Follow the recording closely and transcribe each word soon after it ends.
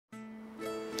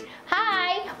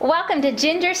Welcome to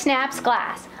Ginger Snaps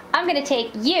Glass. I'm going to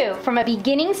take you from a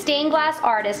beginning stained glass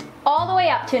artist all the way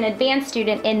up to an advanced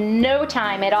student in no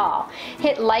time at all.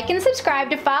 Hit like and subscribe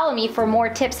to follow me for more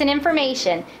tips and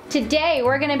information. Today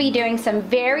we're going to be doing some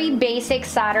very basic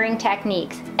soldering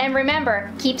techniques. And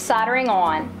remember, keep soldering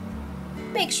on.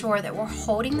 Make sure that we're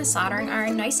holding the soldering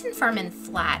iron nice and firm and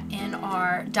flat in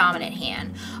our dominant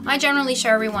hand. I generally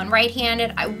show everyone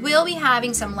right-handed. I will be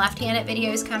having some left-handed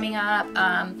videos coming up.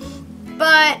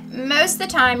 But most of the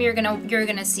time you're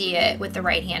gonna see it with the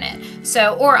right-handed.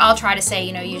 So, or I'll try to say,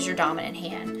 use your dominant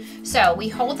hand. So we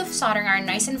hold the soldering iron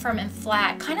nice and firm and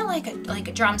flat, kind of like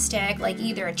a drumstick, like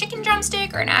either a chicken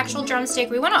drumstick or an actual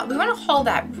drumstick. We wanna hold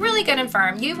that really good and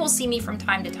firm. You will see me from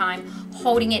time to time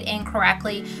holding it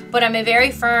incorrectly, but I'm a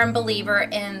very firm believer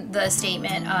in the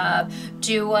statement of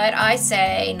do what I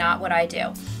say, not what I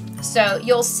do. So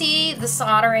you'll see the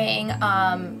soldering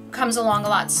comes along a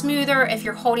lot smoother if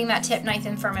you're holding that tip nice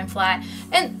and firm and flat.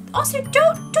 And also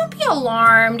don't be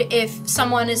alarmed if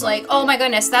someone is like, oh my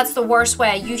goodness, that's the worst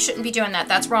way, you shouldn't be doing that,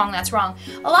 that's wrong, that's wrong.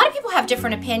 A lot of people have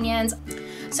different opinions.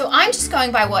 So I'm just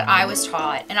going by what I was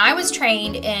taught, and I was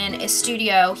trained in a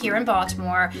studio here in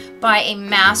Baltimore by a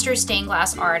master stained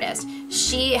glass artist.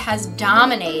 She has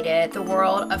dominated the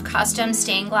world of custom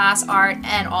stained glass art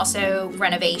and also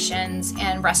renovations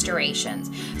and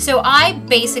restorations. So I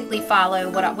basically follow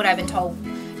what I've been told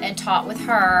and taught with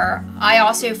her. I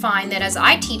also find that as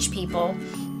I teach people,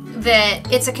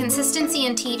 that it's a consistency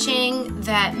in teaching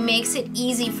that makes it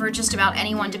easy for just about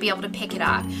anyone to be able to pick it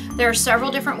up. There are several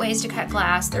different ways to cut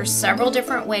glass, there's several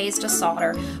different ways to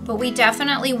solder, but we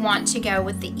definitely want to go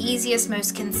with the easiest,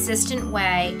 most consistent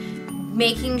way,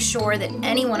 making sure that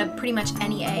anyone of pretty much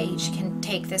any age can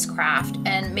take this craft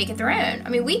and make it their own. I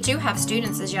mean, we do have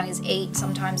students as young as 8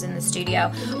 sometimes in the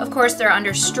studio. Of course, they're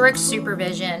under strict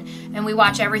supervision, and we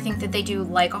watch everything that they do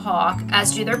like a hawk,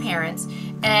 as do their parents.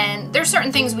 And there's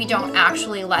certain things we don't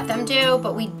actually let them do,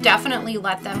 but we definitely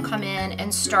let them come in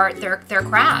and start their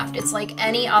craft. It's like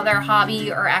any other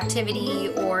hobby or activity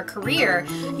or career.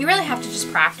 You really have to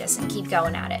just practice and keep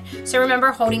going at it. So remember,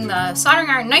 holding the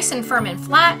soldering iron nice and firm and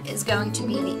flat is going to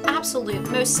be the absolute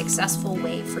most successful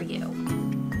way for you.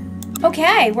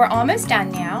 Okay, we're almost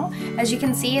done now. As you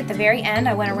can see at the very end,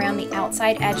 I went around the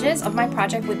outside edges of my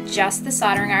project with just the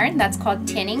soldering iron. That's called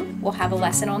tinning. We'll have a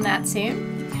lesson on that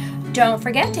soon. Don't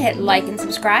forget to hit like and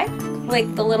subscribe.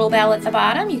 Click the little bell at the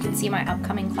bottom. You can see my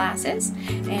upcoming classes.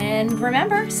 And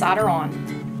remember, solder on.